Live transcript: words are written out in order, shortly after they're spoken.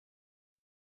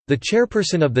The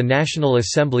chairperson of the National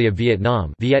Assembly of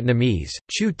Vietnam Vietnamese,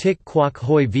 Chu Tik Quoc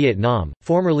Hoi Vietnam,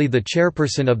 formerly the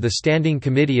chairperson of the Standing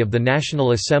Committee of the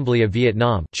National Assembly of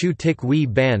Vietnam Chu Tik Huy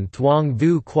Ban Thuong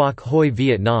Vu Quoc Hoi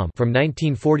Vietnam from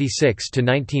 1946 to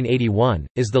 1981,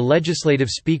 is the legislative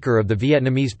speaker of the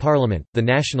Vietnamese Parliament, the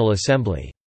National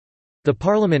Assembly. The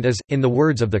Parliament is, in the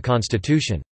words of the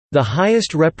Constitution, "the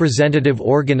highest representative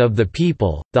organ of the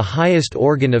people, the highest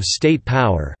organ of state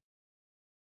power,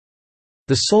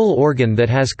 the sole organ that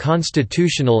has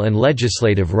constitutional and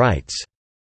legislative rights."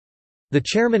 The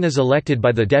chairman is elected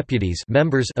by the deputies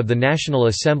members of the National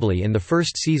Assembly in the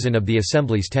first season of the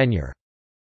Assembly's tenure.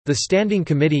 The Standing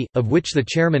Committee, of which the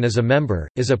chairman is a member,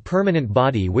 is a permanent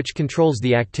body which controls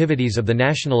the activities of the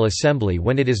National Assembly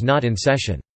when it is not in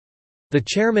session. The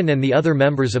chairman and the other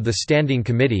members of the Standing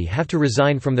Committee have to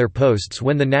resign from their posts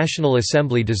when the National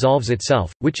Assembly dissolves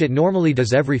itself, which it normally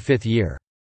does every fifth year.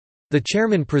 The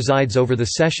chairman presides over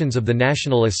the sessions of the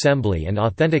National Assembly and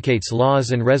authenticates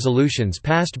laws and resolutions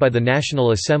passed by the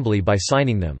National Assembly by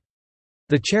signing them.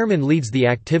 The chairman leads the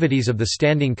activities of the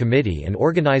Standing Committee and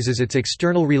organizes its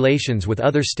external relations with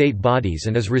other state bodies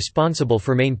and is responsible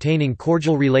for maintaining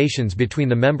cordial relations between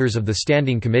the members of the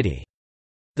Standing Committee.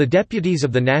 The deputies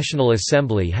of the National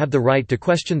Assembly have the right to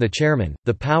question the chairman.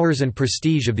 The powers and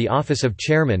prestige of the office of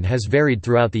chairman has varied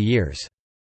throughout the years.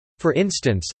 For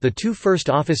instance, the two first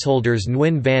officeholders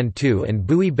Nguyen Van Tu and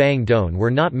Bui Bang Don were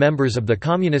not members of the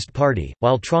Communist Party,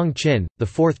 while Trong Chin, the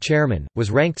fourth chairman, was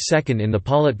ranked second in the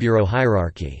Politburo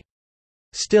hierarchy.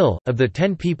 Still, of the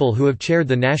 10 people who have chaired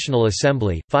the National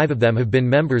Assembly, 5 of them have been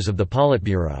members of the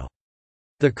Politburo.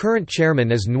 The current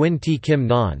chairman is Nguyen T. Kim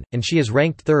Non, and she is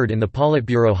ranked third in the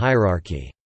Politburo hierarchy.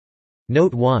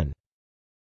 Note 1.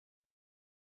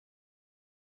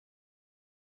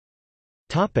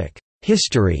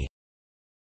 History.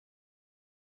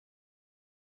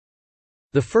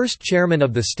 The first chairman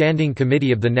of the Standing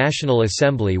Committee of the National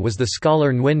Assembly was the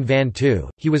scholar Nguyen Van Tu.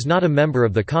 He was not a member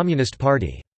of the Communist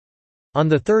Party. On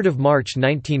 3 March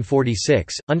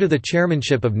 1946, under the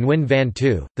chairmanship of Nguyen Van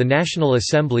Tu, the National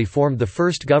Assembly formed the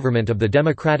first government of the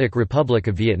Democratic Republic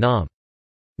of Vietnam.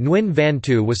 Nguyen Van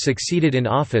Tu was succeeded in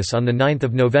office on 9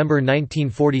 November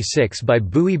 1946 by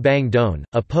Bui Bang Don,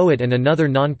 a poet and another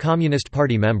non-Communist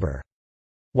Party member.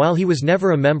 While he was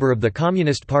never a member of the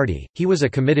Communist Party, he was a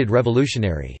committed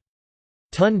revolutionary.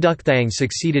 Ton Duc Thang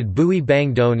succeeded Bui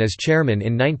Bang Don as chairman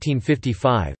in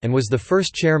 1955, and was the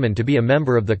first chairman to be a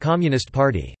member of the Communist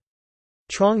Party.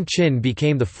 Trong Chin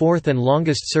became the fourth and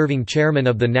longest-serving chairman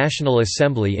of the National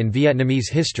Assembly in Vietnamese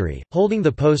history, holding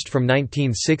the post from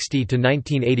 1960 to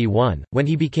 1981, when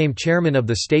he became chairman of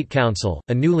the State Council,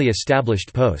 a newly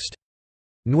established post.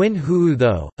 Nguyen Huu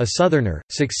Tho, a Southerner,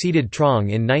 succeeded Trong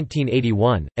in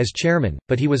 1981, as chairman,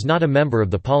 but he was not a member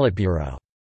of the Politburo.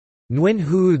 Nguyen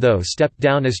Huu Tho stepped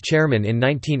down as chairman in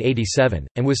 1987,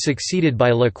 and was succeeded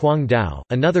by Le Quang Dao,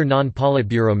 another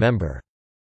non-Politburo member.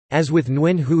 As with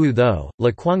Nguyen Huu Tho,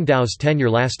 Le Quang Dao's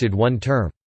tenure lasted one term.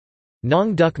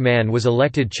 Nong Duc Man was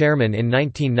elected chairman in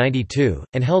 1992,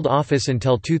 and held office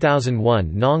until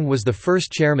 2001. Nong was the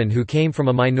first chairman who came from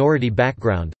a minority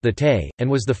background, the Tay, and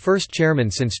was the first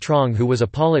chairman since Trong who was a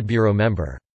Politburo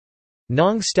member.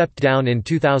 Nong stepped down in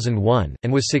 2001,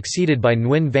 and was succeeded by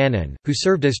Nguyen Van An, who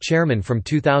served as chairman from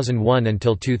 2001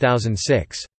 until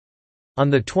 2006. On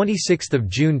 26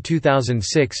 June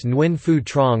 2006 Nguyen Phu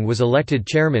Trong was elected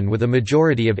chairman with a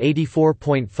majority of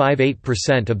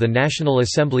 84.58% of the National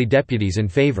Assembly deputies in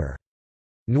favor.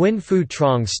 Nguyen Phu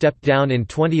Trong stepped down in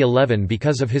 2011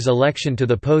 because of his election to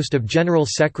the post of General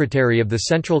Secretary of the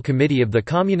Central Committee of the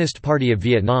Communist Party of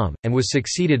Vietnam, and was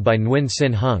succeeded by Nguyen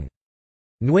Sin Hung.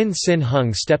 Nguyen Sin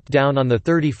Hung stepped down on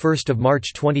 31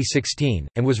 March 2016,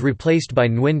 and was replaced by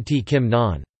Nguyen T. Kim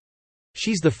Non.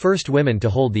 She's the first woman to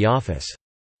hold the office.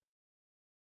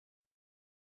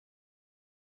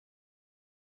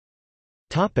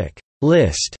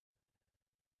 List.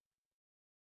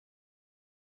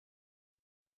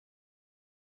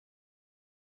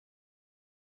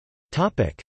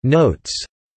 Notes.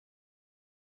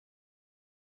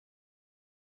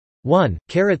 1.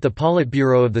 The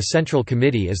Politburo of the Central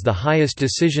Committee is the highest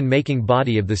decision-making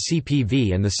body of the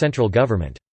CPV and the central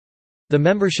government. The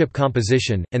membership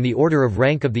composition, and the order of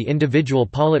rank of the individual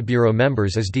Politburo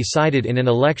members is decided in an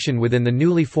election within the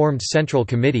newly formed Central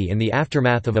Committee in the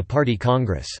aftermath of a party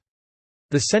congress.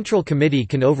 The Central Committee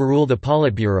can overrule the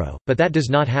Politburo, but that does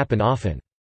not happen often.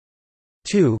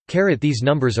 2. These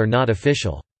numbers are not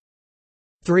official.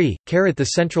 3.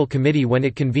 The Central Committee when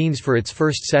it convenes for its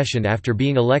first session after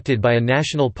being elected by a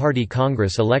National Party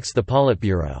Congress elects the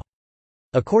Politburo.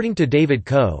 According to David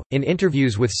Ko, in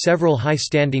interviews with several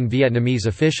high-standing Vietnamese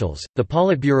officials, the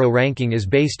Politburo ranking is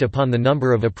based upon the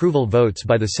number of approval votes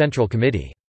by the Central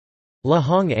Committee. La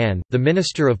Hong An, the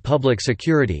Minister of Public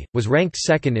Security, was ranked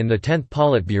second in the 10th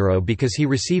Politburo because he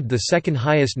received the second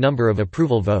highest number of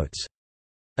approval votes.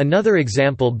 Another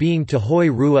example being Tahoe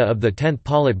Rua of the 10th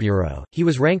Politburo, he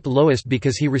was ranked lowest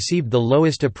because he received the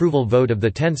lowest approval vote of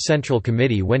the 10th Central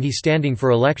Committee when he standing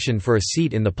for election for a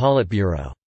seat in the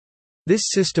Politburo.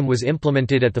 This system was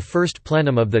implemented at the first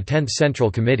plenum of the 10th Central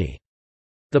Committee.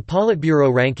 The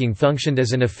Politburo ranking functioned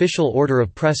as an official order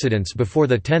of precedence before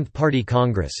the 10th Party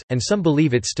Congress, and some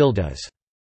believe it still does.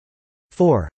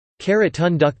 4.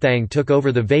 Tun Duc Thang took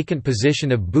over the vacant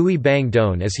position of Bui Bang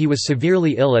Don as he was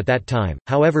severely ill at that time,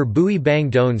 however Bui Bang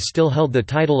Don still held the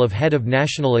title of Head of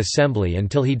National Assembly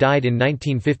until he died in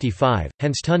 1955,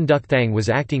 hence Tun Duc Thang was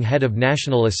acting Head of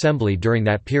National Assembly during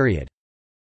that period.